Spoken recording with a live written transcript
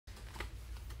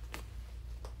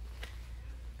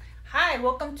Hi,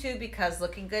 welcome to Because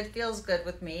Looking Good Feels Good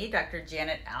with me, Dr.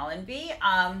 Janet Allenby.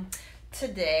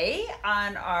 Today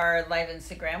on our live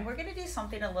Instagram, we're going to do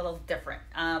something a little different.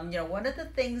 One of the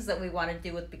things that we want to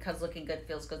do with Because Looking Good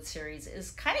Feels Good series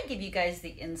is kind of give you guys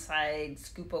the inside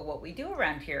scoop of what we do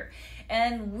around here.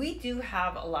 And we do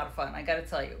have a lot of fun, I got to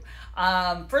tell you.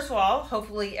 First of all,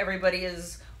 hopefully everybody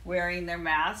is wearing their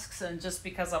masks, and just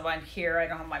because I'm on here, I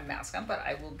don't have my mask on, but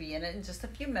I will be in it in just a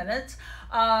few minutes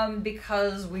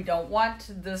because we don't want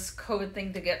this COVID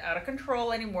thing to get out of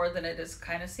control any more than it is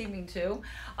kind of seeming to.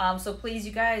 So please,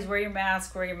 you guys, wear your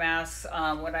mask,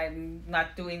 when I'm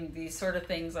not doing these sort of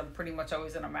things, I'm pretty much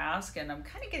always in a mask, and I'm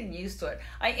kind of getting used to it.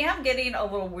 I am getting a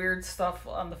little weird stuff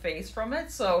on the face from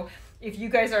it, so if you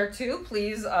guys are too,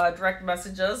 please direct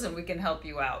message us and we can help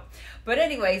you out. But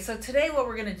anyway, so today what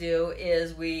we're going to do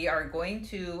is we are going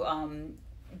to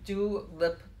do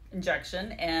lip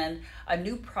injection and a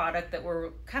new product that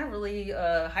we're kind of really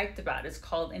hyped about. It's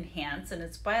called INhance, and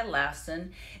it's by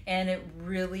Alastin, and it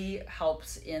really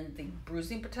helps in the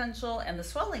bruising potential and the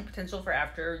swelling potential for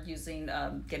after using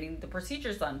getting the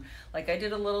procedures done. Like, I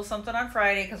did a little something on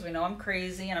Friday because we know I'm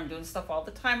crazy and I'm doing stuff all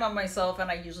the time on myself, and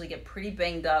I usually get pretty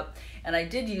banged up, and I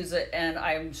did use it, and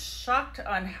I'm shocked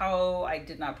on how I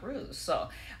did not bruise. So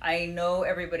I know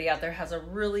everybody out there has a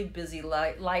really busy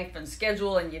life and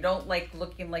schedule, and you don't like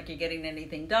looking like you're getting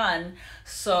anything done.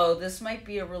 So this might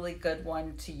be a really good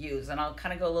one to use, and I'll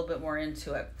kind of go a little bit more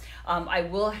into it. I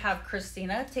will have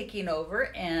Christina taking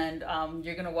over, and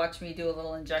you're going to watch me do a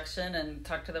little injection and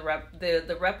talk to the rep.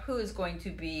 The rep who is going to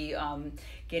be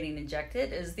getting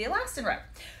injected is the Alastin rep.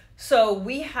 So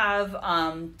we have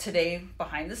today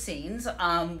behind the scenes,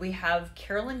 we have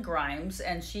Carolyn Grimes,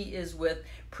 and she is with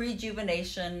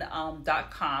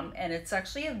prejuvenation.com, and it's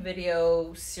actually a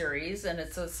video series, and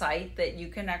it's a site that you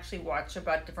can actually watch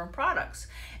about different products.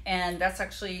 And that's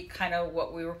actually kind of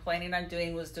what we were planning on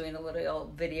doing, was doing a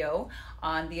little video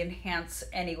on the INhance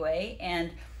anyway.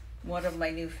 And one of my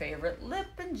new favorite lip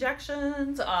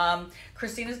injections.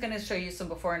 Christina's going to show you some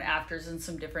before and afters in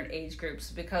some different age groups,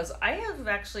 because I have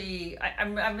actually,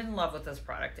 I'm in love with this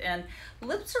product, and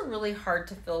lips are really hard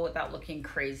to fill without looking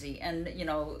crazy. And, you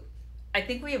know, I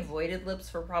think we avoided lips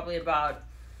for probably about,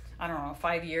 I don't know,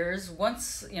 5 years.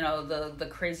 Once, you know, the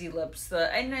crazy lips, the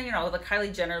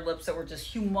Kylie Jenner lips that were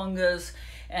just humongous,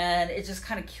 and it just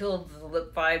kind of killed the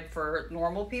lip vibe for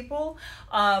normal people.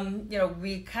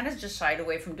 We kind of just shied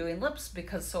away from doing lips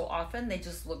because so often they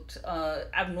just looked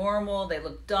abnormal, they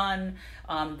looked done,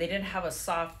 they didn't have a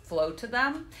soft flow to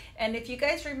them. And if you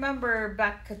guys remember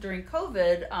back during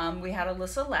COVID, we had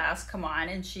Alyssa Last come on,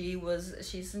 and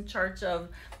she's in charge of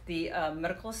the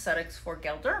medical aesthetics for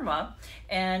Galderma,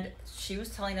 and she was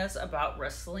telling us about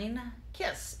Restylane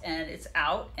Kysse, and it's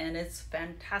out and it's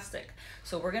fantastic.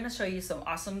 So we're going to show you some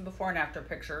awesome before and after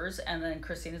pictures, and then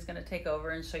Christina's going to take over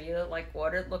and show you like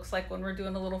what it looks like when we're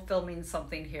doing a little filming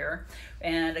something here.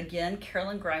 And again,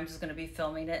 Carolyn Grimes is going to be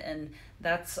filming it, and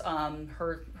that's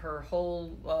her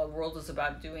whole world is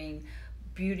about doing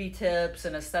beauty tips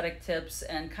and aesthetic tips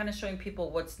and kind of showing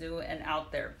people what's new and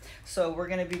out there. So we're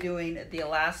going to be doing the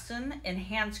Alastin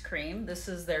Enhance Cream. This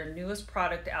is their newest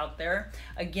product out there.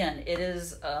 Again, it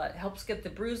is helps get the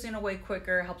bruising away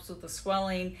quicker, helps with the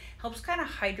swelling, helps kind of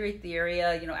hydrate the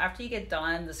area. You know, after you get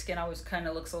done, the skin always kind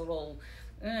of looks a little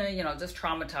just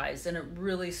traumatized, and it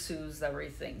really soothes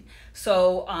everything.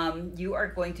 So you are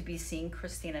going to be seeing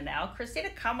Christina now. Christina,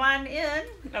 come on in.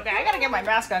 Okay, I gotta get my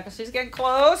mask on because she's getting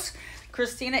close.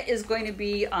 Christina is going to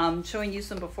be showing you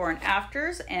some before and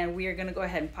afters, and we are going to go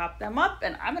ahead and pop them up,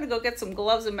 and I'm going to go get some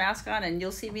gloves and mask on, and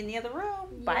you'll see me in the other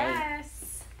room. Bye.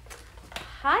 Yes.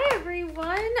 Hi,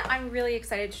 everyone. I'm really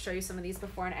excited to show you some of these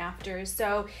before and afters.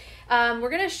 So we're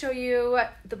going to show you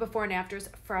the before and afters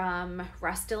from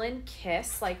Restylane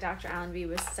Kysse, like Dr. Allenby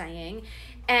was saying.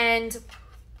 And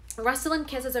Restylane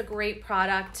Kysse is a great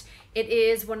product. It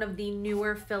is one of the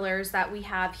newer fillers that we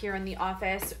have here in the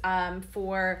office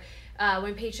for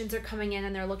when patients are coming in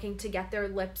and they're looking to get their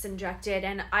lips injected.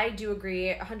 And I do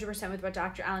agree 100% with what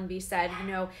Dr. Allenby said. You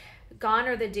know, gone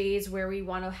are the days where we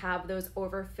want to have those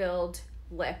overfilled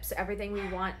lips. Everything we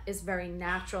want is very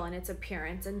natural in its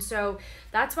appearance. And so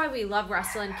that's why we love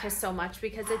Restylane Kysse so much,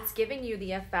 because it's giving you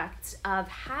the effect of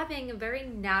having a very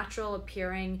natural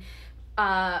appearing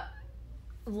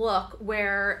look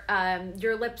where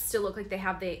your lips still look like they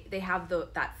have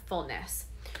that fullness.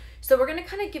 So we're going to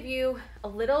kind of give you a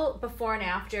little before and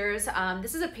afters.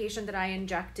 This is a patient that I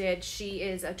injected. She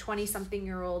is a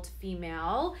 20-something-year-old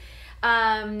female,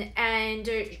 and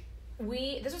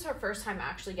this was her first time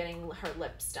actually getting her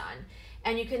lips done.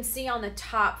 And you can see on the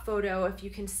top photo, if you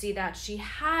can see that, she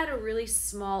had a really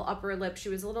small upper lip. She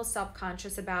was a little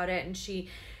self-conscious about it, and she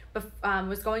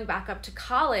was going back up to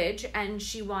college, and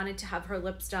she wanted to have her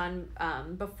lips done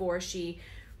before she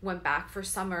went back for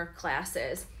summer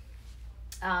classes.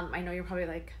 I know you're probably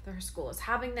like, her school is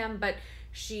having them, but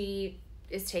she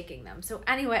is taking them. So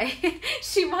anyway,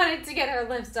 she wanted to get her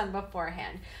lips done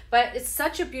beforehand. But it's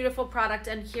such a beautiful product,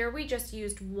 and here we just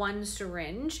used one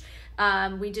syringe.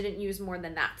 We didn't use more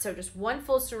than that. So just one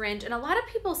full syringe. And a lot of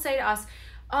people say to us,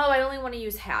 oh, I only want to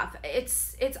use half.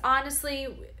 It's honestly,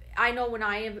 I know when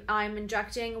I'm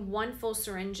injecting, one full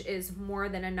syringe is more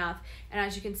than enough. And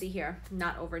as you can see here,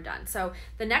 not overdone. So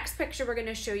the next picture we're going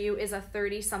to show you is a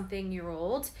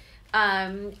 30-something-year-old.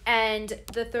 And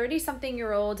the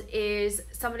 30-something-year-old is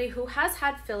somebody who has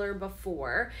had filler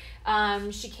before.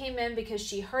 She came in because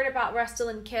she heard about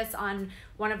Restylane Kysse on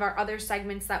one of our other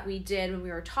segments that we did when we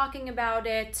were talking about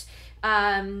it.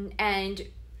 And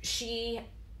she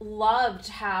loved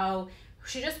how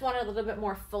she just wanted a little bit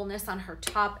more fullness on her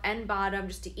top and bottom,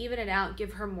 just to even it out,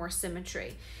 give her more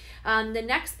symmetry. The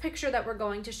next picture that we're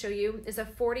going to show you is a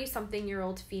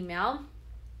 40-something-year-old female.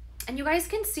 And you guys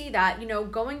can see that, you know,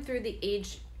 going through the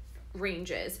age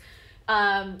ranges.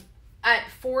 At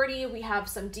 40, we have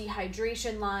some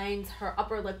dehydration lines. Her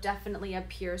upper lip definitely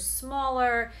appears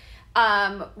smaller.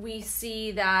 We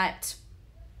see that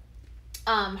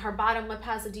her bottom lip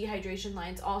has the dehydration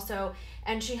lines also,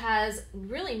 and she has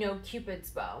really no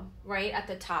Cupid's bow right at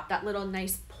the top, that little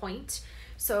nice point.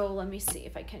 So let me see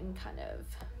if I can kind of,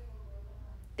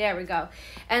 there we go.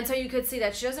 And so you could see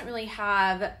that she doesn't really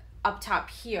have up top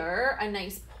here a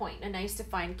nice point, a nice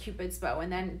defined Cupid's bow,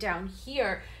 and then down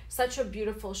here such a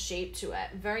beautiful shape to it.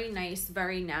 Very nice,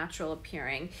 very natural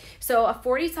appearing. So a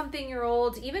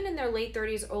 40-something-year-old, even in their late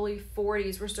 30s, early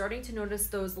 40s, we're starting to notice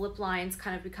those lip lines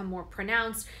kind of become more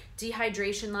pronounced,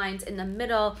 dehydration lines in the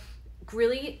middle,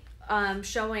 really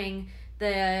showing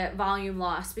the volume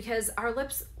loss, because our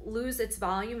lips lose its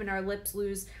volume and our lips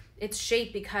lose its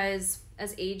shape, because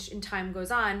as age and time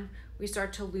goes on, we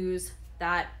start to lose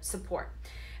that support.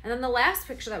 And then the last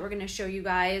picture that we're going to show you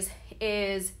guys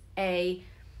is a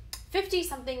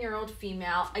 50-something-year-old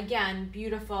female. Again,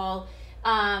 beautiful.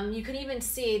 You can even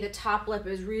see the top lip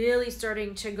is really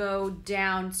starting to go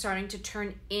down, starting to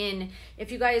turn in.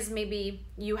 If you guys, maybe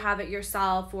you have it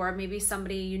yourself, or maybe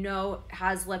somebody you know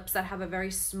has lips that have a very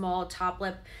small top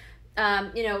lip,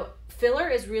 you know, filler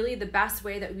is really the best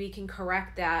way that we can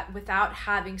correct that without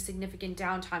having significant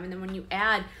downtime. And then when you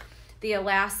add the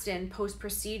Alastin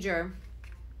post-procedure,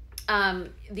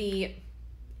 the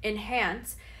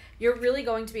INhance, you're really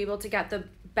going to be able to get the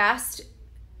best,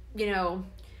 you know,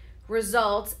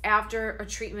 results after a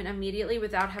treatment immediately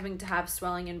without having to have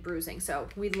swelling and bruising. So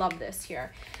we love this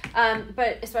here,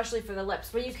 but especially for the lips.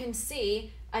 But you can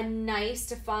see a nice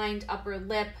defined upper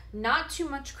lip, not too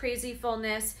much crazy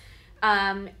fullness,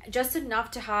 just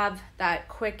enough to have that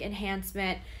quick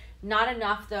enhancement. Not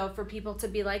enough though for people to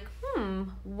be like,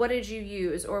 what did you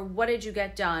use, or what did you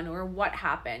get done, or what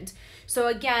happened? So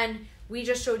again, we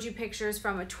just showed you pictures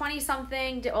from a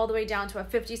 20-something all the way down to a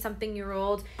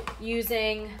 50-something-year-old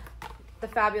using the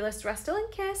fabulous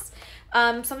Restylane Kysse,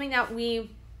 something that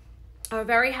we are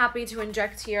very happy to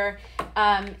inject here,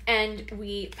 and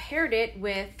we paired it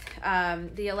with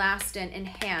the Alastin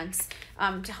INhance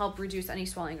to help reduce any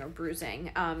swelling or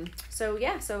bruising. So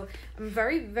yeah, so I'm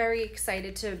very, very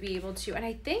excited to be able to, and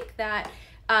I think that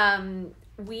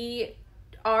we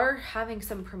are having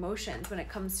some promotions when it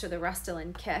comes to the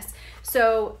Restylane Kysse.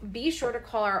 So be sure to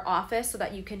call our office so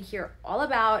that you can hear all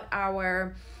about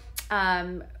our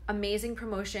amazing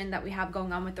promotion that we have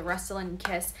going on with the Restylane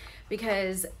Kysse,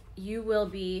 because you will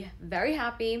be very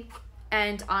happy.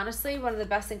 And honestly, one of the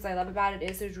best things I love about it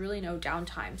is there's really no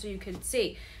downtime. So you can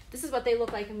see, this is what they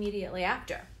look like immediately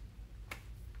after.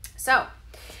 So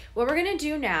what we're gonna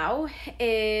do now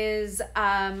is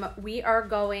we are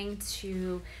going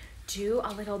to do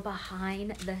a little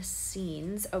behind the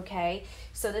scenes, okay?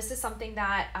 So this is something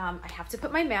that I have to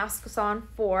put my masks on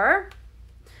for.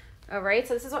 All right,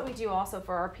 so this is what we do also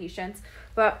for our patients.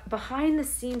 But behind the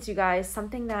scenes, you guys,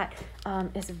 something that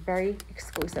is very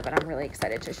exclusive, and I'm really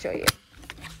excited to show you.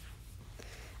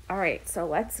 All right, so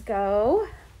let's go.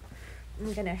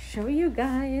 I'm gonna show you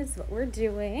guys what we're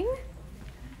doing.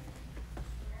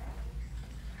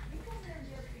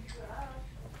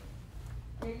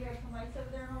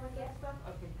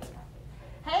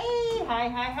 Hey,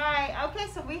 hi. Okay,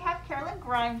 so we have Carolyn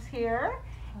Grimes here,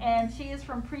 and she is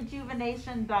from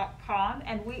prejuvenation.com,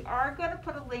 and we are going to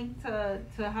put a link to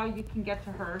how you can get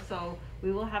to her, so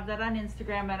we will have that on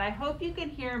Instagram, and I hope you can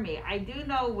hear me. I do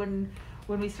know when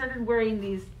we started wearing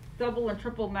these double and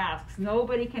triple masks.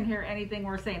 Nobody can hear anything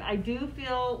we're saying. I do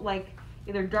feel like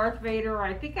either Darth Vader, or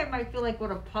I think I might feel like what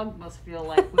a pug must feel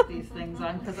like with these things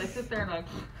on, because I sit there and like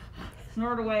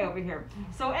snort away over here.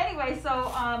 So anyway,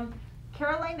 so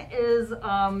Caroline is,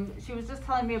 she was just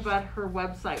telling me about her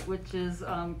website, which is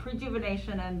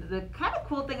Prejuvenation. And the kind of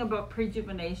cool thing about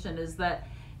Prejuvenation is that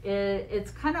it's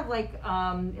kind of like,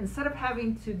 instead of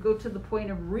having to go to the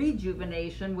point of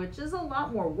rejuvenation, which is a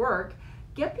lot more work,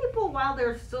 get people while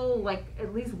they're still like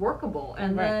at least workable.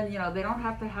 And then, you know, they don't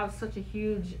have to have such a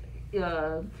huge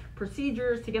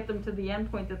procedures to get them to the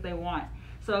end point that they want.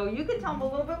 So you can tell them a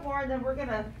little bit more, and then we're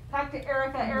gonna talk to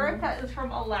Erica. Erica is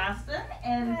from Alastin,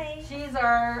 and she's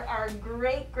our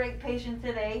great patient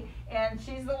today, and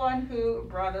she's the one who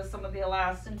brought us some of the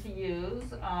Alastin to use.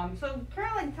 So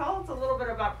Caroline, tell us a little bit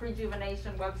about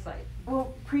Prejuvenation website.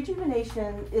 Well,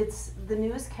 Prejuvenation, it's the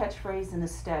newest catchphrase in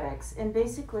aesthetics, and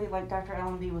basically, like Dr.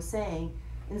 Allenby was saying,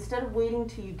 instead of waiting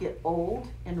till you get old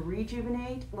and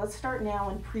rejuvenate, let's start now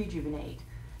and prejuvenate.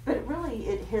 But really,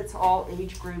 it hits all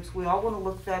age groups. We all want to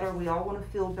look better. We all want to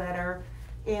feel better.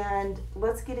 And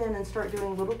let's get in and start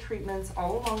doing little treatments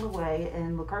all along the way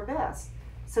and look our best.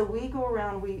 So we go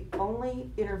around, we only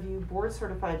interview board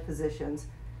certified physicians.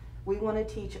 We want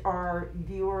to teach our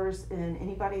viewers and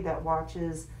anybody that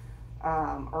watches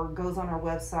or goes on our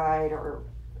website or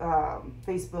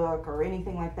Facebook or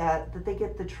anything like that, that they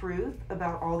get the truth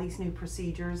about all these new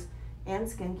procedures and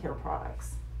skincare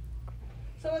products.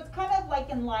 So it's kind of like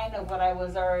in line of what I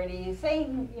was already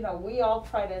saying. You know, we all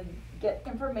try to get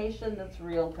information that's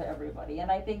real to everybody,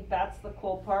 and I think that's the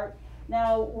cool part.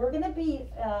 Now, we're going to be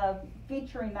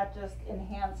featuring not just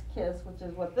INhance Kysse, which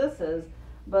is what this is,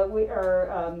 but we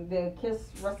are the Kysse,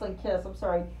 Restylane Kysse, I'm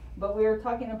sorry, but we are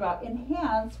talking about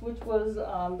INhance, which was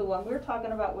the one we were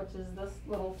talking about, which is this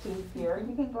little tube here.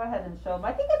 You can go ahead and show them.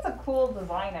 I think it's a cool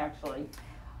design, actually.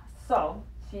 So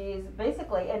she's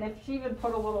basically, and if she even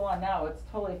put a little on now, it's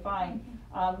totally fine.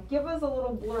 Give us a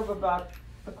little blurb about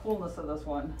the coolness of this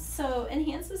one. So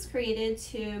INhance was created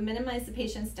to minimize the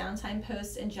patient's downtime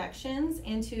post injections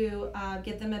and to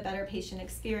give them a better patient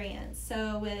experience.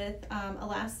 So with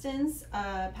Alastin's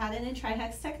patent and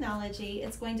trihex technology,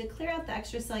 it's going to clear out the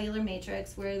extracellular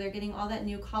matrix where they're getting all that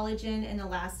new collagen and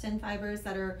elastin fibers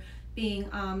that are being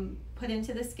put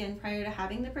into the skin prior to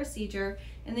having the procedure.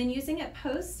 And then using it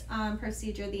post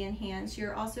procedure, the INhance,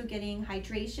 you're also getting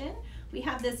hydration. We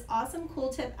have this awesome cool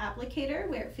tip applicator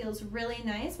where it feels really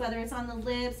nice, whether it's on the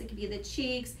lips, it could be the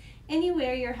cheeks,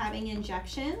 anywhere you're having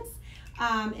injections.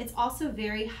 It's also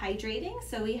very hydrating.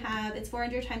 So we have, it's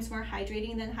 400 times more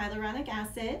hydrating than hyaluronic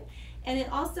acid. And it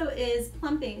also is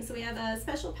plumping. So we have a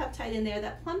special peptide in there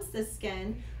that plumps the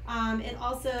skin. It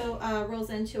also rolls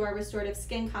into our restorative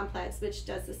skin complex, which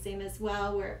does the same as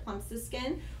well, where it plumps the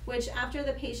skin, which after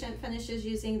the patient finishes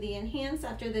using the INhance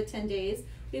after the 10 days,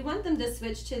 we want them to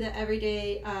switch to the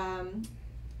everyday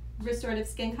restorative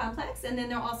skin complex, and then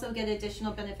they'll also get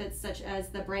additional benefits such as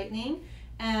the brightening.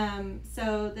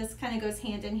 So this kind of goes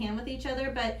hand in hand with each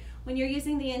other, but when you're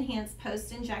using the INhance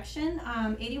post-injection,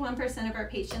 81% of our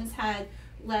patients had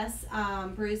less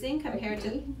bruising compared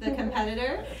to the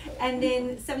competitor, and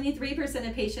then 73%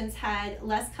 of patients had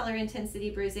less color intensity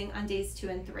bruising on days 2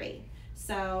 and 3.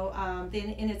 So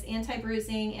then, and it's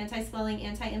anti-bruising, anti-swelling,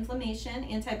 anti-inflammation,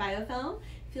 anti-biofilm.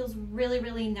 Feels really,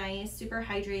 really nice, super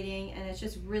hydrating, and it's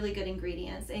just really good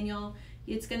ingredients, and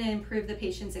it's going to improve the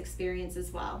patient's experience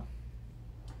as well.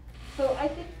 So I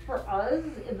think for us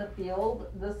in the field,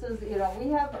 this is, you know,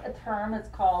 we have a term, it's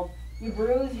called you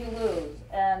bruise, you lose.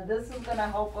 And this is going to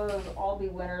help us all be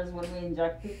winners when we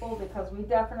inject people, because we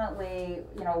definitely,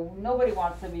 you know, nobody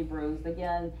wants to be bruised.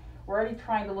 Again, we're already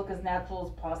trying to look as natural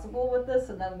as possible with this,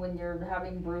 and then when you're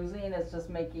having bruising, it's just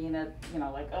making it, you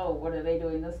know, like, oh, what are they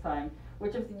doing this time?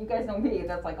 Which, if you guys know me,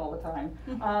 that's like all the time.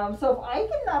 So if I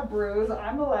cannot bruise,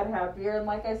 I'm a lot happier. And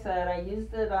like I said, I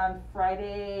used it on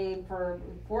Friday for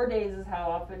 4 days is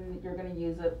how often you're going to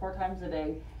use it, 4 times a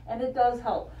day. And it does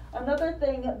help. Another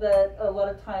thing that a lot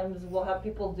of times we'll have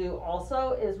people do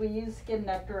also is we use skin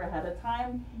nectar ahead of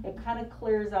time. It kind of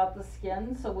clears out the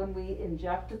skin, so when we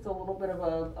inject, it's a little bit of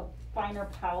a finer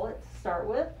palette to start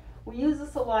with. We use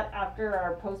this a lot after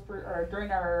our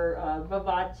during our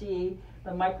Vivace, the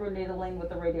microneedling with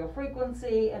the radio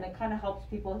frequency, and it kind of helps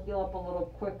people heal up a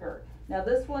little quicker. Now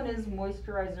this one is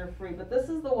moisturizer free, but this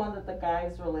is the one that the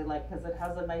guys really like because it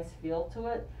has a nice feel to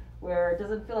it, where it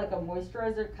doesn't feel like a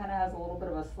moisturizer, it kind of has a little bit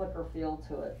of a slicker feel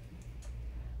to it.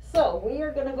 So we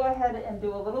are going to go ahead and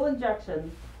do a little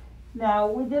injection. Now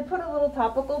we did put a little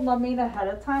topical numbing ahead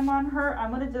of time on her. I'm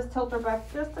going to just tilt her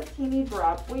back just a teeny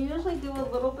drop. We usually do a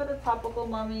little bit of topical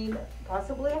numbing,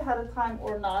 possibly ahead of time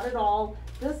or not at all,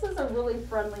 This is a really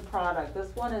friendly product.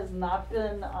 This one has not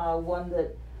been one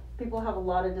that people have a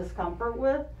lot of discomfort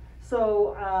with.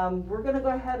 So we're gonna go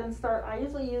ahead and start. I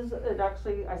usually use it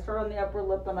actually, I start on the upper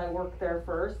lip and I work there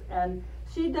first. And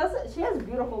she has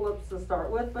beautiful lips to start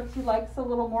with, but she likes a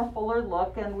little more fuller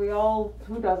look, and we all,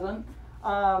 who doesn't?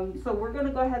 So we're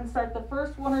gonna go ahead and start. The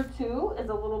first one or two is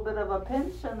a little bit of a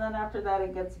pinch, and then after that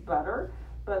it gets better.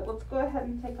 But let's go ahead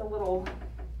and take a little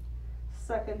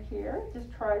second here.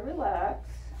 Just try relax.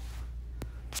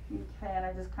 Okay, and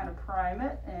I just kind of prime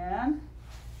it, and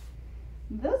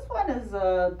this one has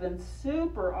been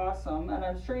super awesome, and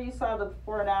I'm sure you saw the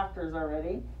before and afters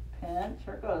already. Pinch,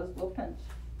 here it goes, little pinch.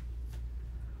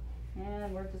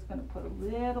 And we're just gonna put a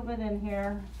little bit in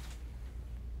here.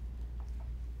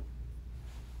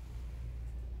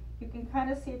 You can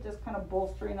kind of see it just kind of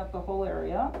bolstering up the whole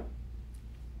area.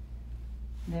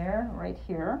 There, right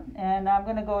here. And I'm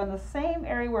gonna go in the same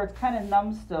area where it's kind of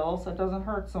numb still, so it doesn't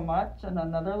hurt so much, and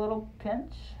another little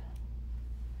pinch.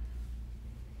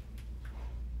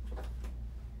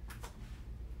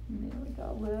 There we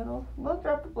go, little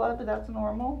drop of blood, but that's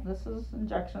normal. This is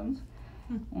injections.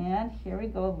 And here we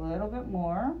go, a little bit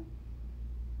more.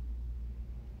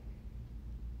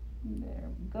 There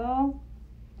we go.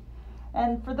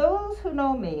 And for those who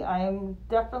know me, I'm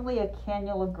definitely a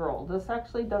cannula girl. This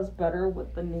actually does better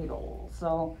with the needle.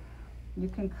 So you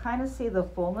can kind of see the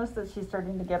fullness that she's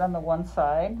starting to get on the one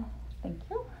side. Thank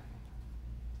you.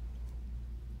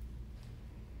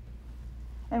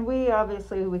 And we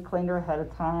cleaned her ahead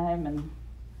of time, and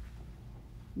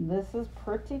this is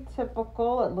pretty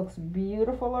typical. It looks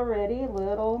beautiful already,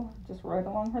 little, just right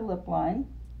along her lip line.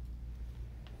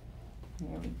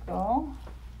 Here we go.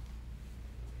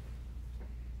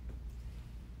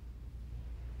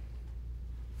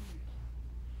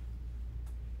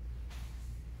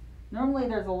 Normally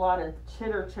there's a lot of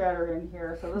chitter chatter in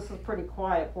here, so this is pretty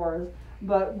quiet for us.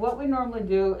 But what we normally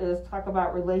do is talk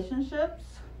about relationships.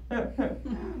 We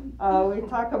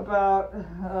talk about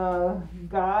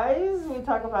guys, we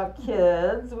talk about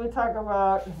kids, we talk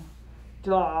about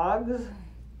dogs.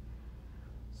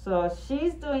 So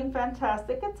she's doing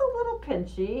fantastic. It's a little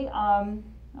pinchy. I'm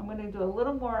going to do a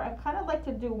little more. I kind of like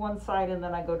to do one side and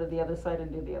then I go to the other side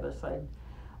and do the other side.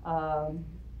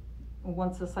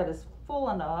 Once the side is full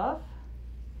enough.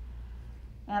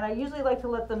 And I usually like to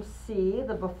let them see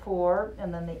the before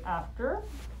and then the after.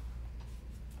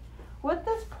 With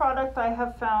this product, I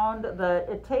have found that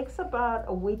it takes about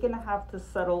a week and a half to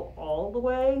settle all the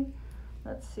way.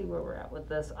 Let's see where we're at with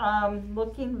this.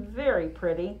 Looking very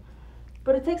pretty,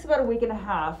 but it takes about a week and a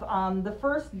half. The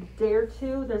first day or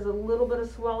two, there's a little bit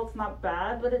of swell. It's not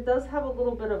bad, but it does have a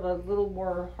little bit of a little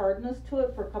more hardness to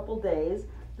it for a couple days.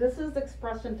 This is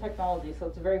expression technology, so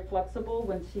it's very flexible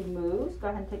when she moves. Go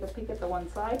ahead and take a peek at the one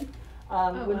side.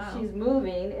 When she's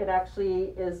moving, it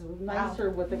actually is nicer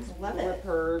with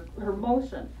her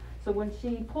motion. So when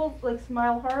she pulls, like,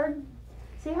 smile hard,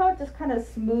 see how it just kind of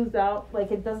smooths out,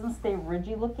 like it doesn't stay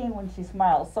rigid looking when she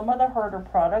smiles. Some of the harder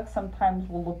products sometimes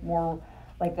will look more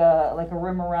like a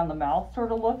rim around the mouth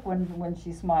sort of look when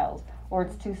she smiles, or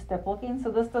it's too stiff looking. So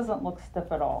this doesn't look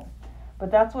stiff at all.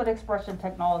 But that's what expression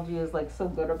technology is like so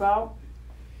good about.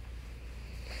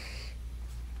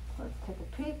 Let's take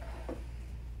a peek.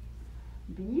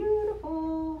 Beautiful.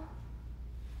 All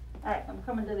right, I'm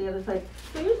coming to the other side.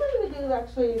 So usually we do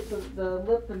actually the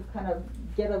lip and kind of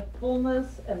get a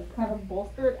fullness and kind of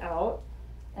bolster it out.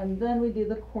 And then we do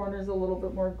the corners a little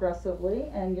bit more aggressively.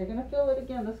 And you're gonna feel it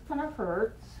again. This kind of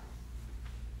hurts.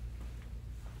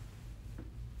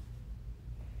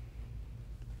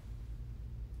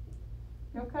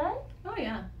 You okay? Oh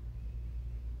yeah.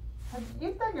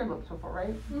 You've done your lips before,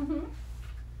 right? Mm-hmm.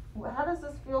 How does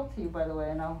this feel to you, by the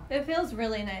way? I know. It feels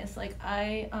really nice. Like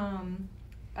I've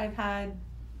had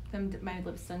my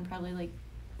lips done probably like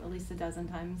at least a dozen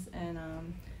times, and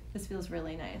this feels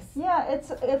really nice. Yeah,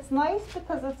 it's nice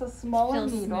because it's a smaller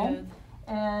Feels needle, smooth.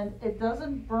 and it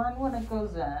doesn't burn when it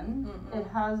goes in. Mm-mm. It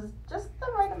has just the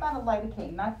right amount of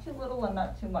lidocaine, not too little and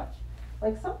not too much.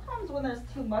 Like sometimes when there's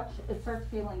too much, it starts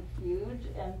feeling huge,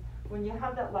 and when you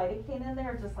have that lidocaine in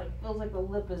there, it just like feels like the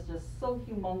lip is just so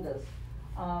humongous.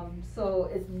 So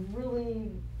it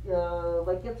really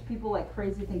like gets people like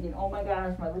crazy thinking, oh my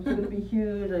gosh, my lips are gonna be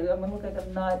huge, I'm gonna look like a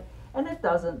nut, and it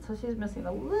doesn't. So she's missing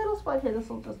a little spot here. This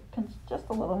will just pinch just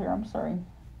a little here, I'm sorry.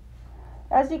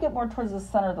 As you get more towards the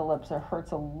center of the lips, it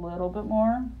hurts a little bit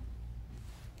more.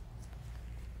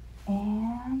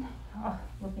 And, oh,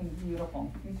 looking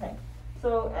beautiful. Okay,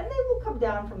 so, and they will come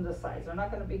down from this side. They're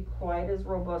not gonna be quite as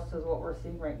robust as what we're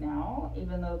seeing right now,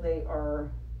 even though they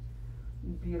are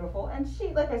Beautiful. And she,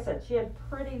 like I said, she had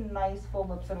pretty nice full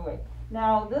lips anyway.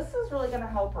 Now, this is really going to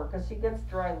help her because she gets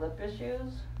dry lip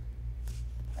issues.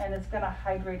 And it's going to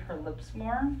hydrate her lips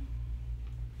more.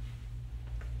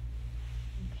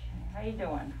 Okay, how you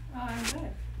doing? Oh, I'm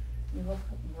good. You look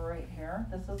great here.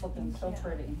 This is looking so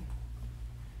pretty.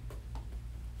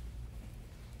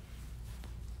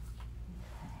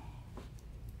 Okay.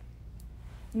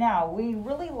 Now, we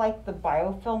really like the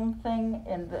biofilm thing,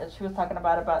 and she was talking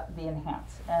about the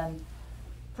INhance. And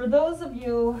for those of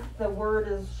you, the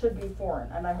word should be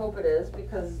foreign, and I hope it is,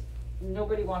 because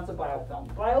nobody wants a biofilm.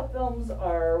 Biofilms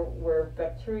are where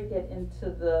bacteria get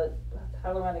into the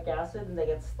hyaluronic acid and they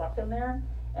get stuck in there,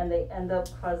 and they end up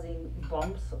causing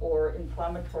bumps or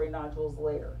inflammatory nodules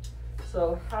later.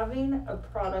 So having a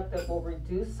product that will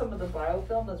reduce some of the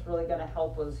biofilm is really going to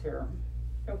help us here.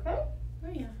 Okay?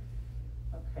 Oh yeah.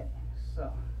 Okay,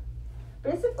 so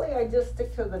basically I just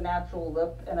stick to the natural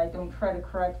lip and I don't try to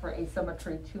correct for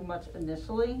asymmetry too much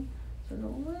initially. Just a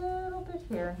little bit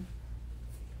here.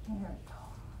 There we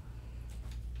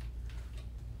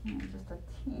go. And just a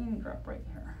teeny drop right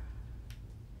here.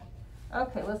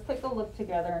 Okay, let's take a look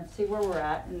together and see where we're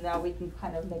at, and now we can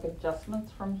kind of make adjustments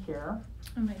from here.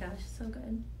 Oh my gosh, so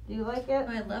good. Do you like it?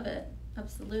 Oh, I love it.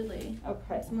 Absolutely.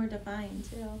 Okay. It's more defined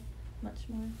too. Much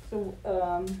more. So,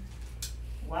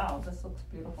 wow, this looks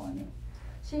beautiful on you.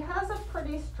 She has a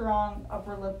pretty strong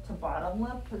upper lip to bottom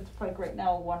lip. It's like right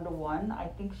now 1-to-1. I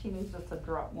think she needs just a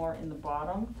drop more in the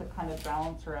bottom to kind of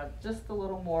balance her out just a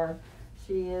little more.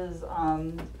 She is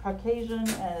Caucasian,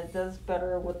 and it does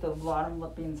better with the bottom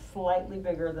lip being slightly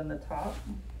bigger than the top.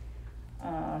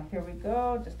 Here we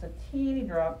go, just a teeny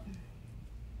drop.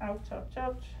 Ouch, ouch,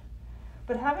 ouch.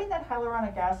 But having that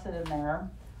hyaluronic acid in there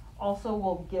also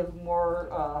will give more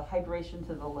hydration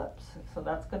to the lips. So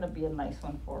that's going to be a nice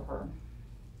one for her.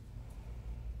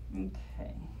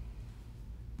 Okay.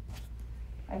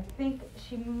 I think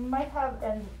she might have,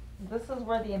 and this is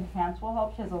where the INhance will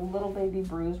help. She has a little baby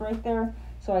bruise right there.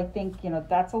 So I think, you know,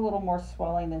 that's a little more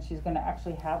swelling than she's going to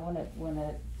actually have when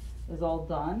it is all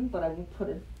done. But I would put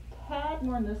a tad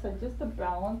more on this side just to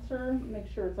balance her.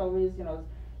 Make sure it's always, you know,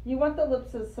 you want the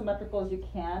lips as symmetrical as you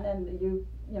can, and you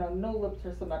know, no lips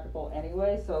are symmetrical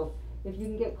anyway. So if you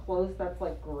can get close, that's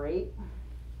like great.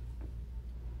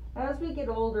 As we get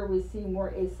older, we see more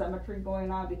asymmetry going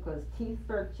on because teeth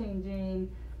start changing,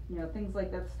 you know, things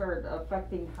like that start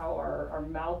affecting how our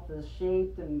mouth is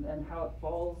shaped and how it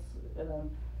falls.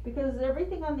 Because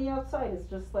everything on the outside is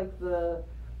just like the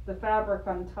fabric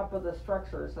on top of the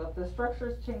structure. So if the structure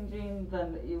is changing,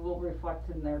 then it will reflect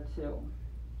in there too.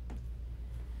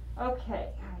 Okay,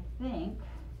 I think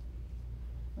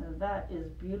that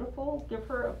is beautiful. Give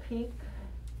her a peek.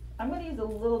 I'm going to use a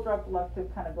little drop left to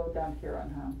kind of go down here on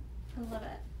her. I love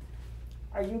it.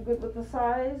 Are you good with the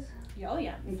size? Oh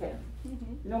yeah. Okay.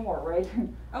 Mm-hmm. No more, right?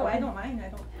 Oh, I don't mind. I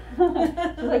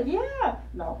don't. She's like, yeah.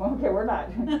 No, okay, we're not.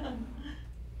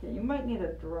 Okay, you might need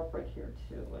a drop right here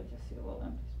too. I just see a little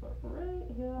empty spot right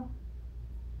here.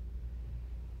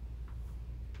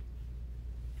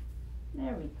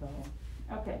 There we go.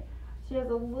 Okay. She has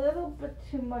a little bit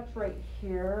too much right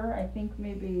here. I think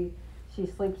maybe she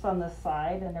sleeps on this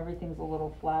side and everything's a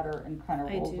little flatter and kind of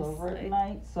rolls over at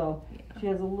night. So she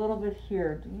has a little bit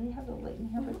here. Do we have the light in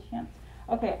here by chance?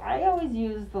 Okay, I always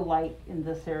use the light in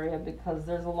this area because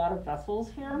there's a lot of vessels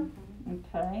here.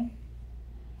 Okay.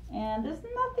 And there's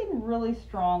nothing really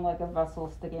strong like a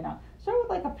vessel sticking out. Start with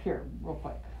like up here real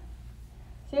quick.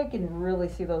 See, I can really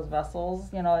see those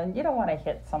vessels, you know, and you don't want to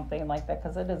hit something like that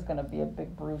because it is going to be a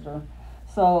big bruiser.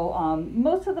 So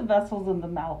most of the vessels in the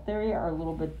mouth area are a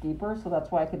little bit deeper, so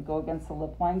that's why I could go against the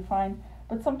lip line fine.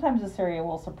 But sometimes this area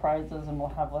will surprise us and we'll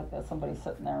have like somebody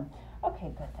sitting there.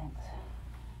 Okay, good, thanks.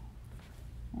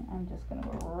 And I'm just going to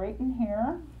go right in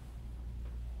here.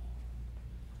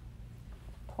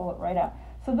 Pull it right out.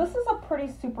 So this is a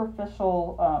pretty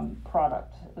superficial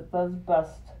product. It does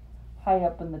best high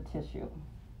up in the tissue.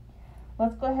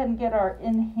 Let's go ahead and get our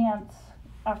INhance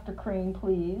after cream,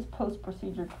 please,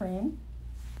 post-procedure cream.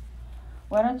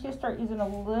 Why don't you start using a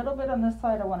little bit on this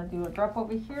side? I want to do a drop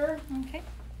over here. Okay.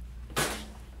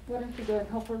 Why don't you go ahead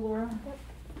and help her, Laura? Yep.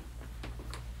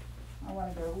 I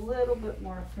want to go a little bit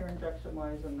more here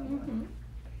injection-wise and then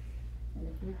and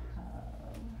if you have...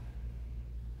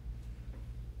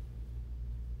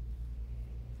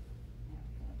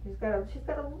 She's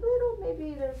got a little,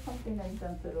 maybe there's something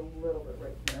indented a little bit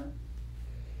right here.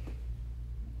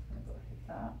 I'm going to go hit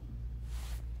that.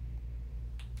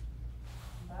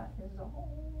 That is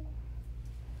all.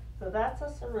 So that's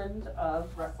a syringe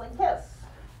of Restylane Kysse.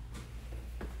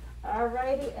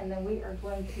 Alrighty, and then we are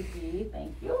going to be,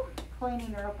 thank you,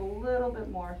 toning her up a little bit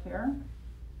more here.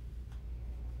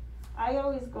 I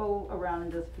always go around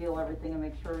and just feel everything and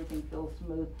make sure everything feels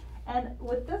smooth. And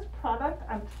with this product,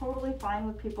 I'm totally fine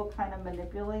with people kind of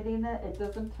manipulating it. It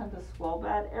doesn't tend to swell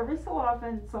bad. Every so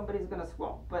often, somebody's gonna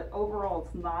swell, but overall,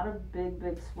 it's not a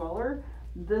big sweller.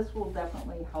 This will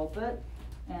definitely help it.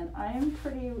 And I am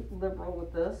pretty liberal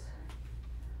with this.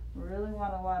 Really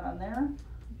want a lot on there.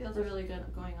 Feels really good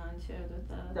going on too with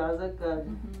the. Does it good.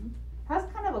 Mm-hmm. Has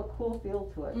kind of a cool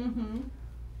feel to it. Mm-hmm.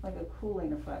 Like a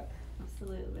cooling effect.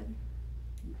 Absolutely.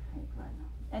 Okay, good.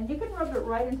 And you can rub it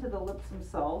right into the lips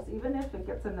themselves, even if it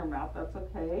gets in their mouth, that's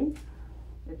okay.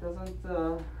 It doesn't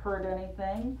hurt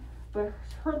anything. But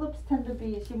her lips tend to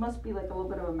be, she must be like a little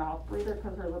bit of a mouth breather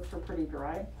because her lips are pretty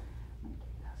dry.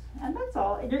 And that's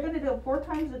all. And you're going to do it 4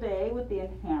 times a day with the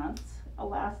INhance,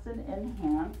 Alastin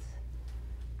INhance.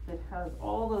 It has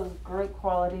all those great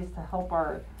qualities to help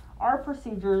our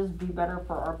procedures be better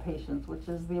for our patients, which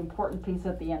is the important piece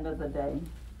at the end of the day.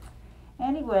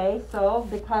 Anyway, so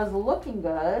because looking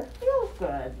good feels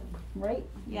good, right?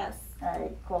 Yes. All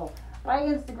right, cool. Bye,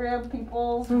 Instagram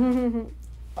people.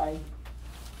 Bye.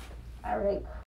 All right.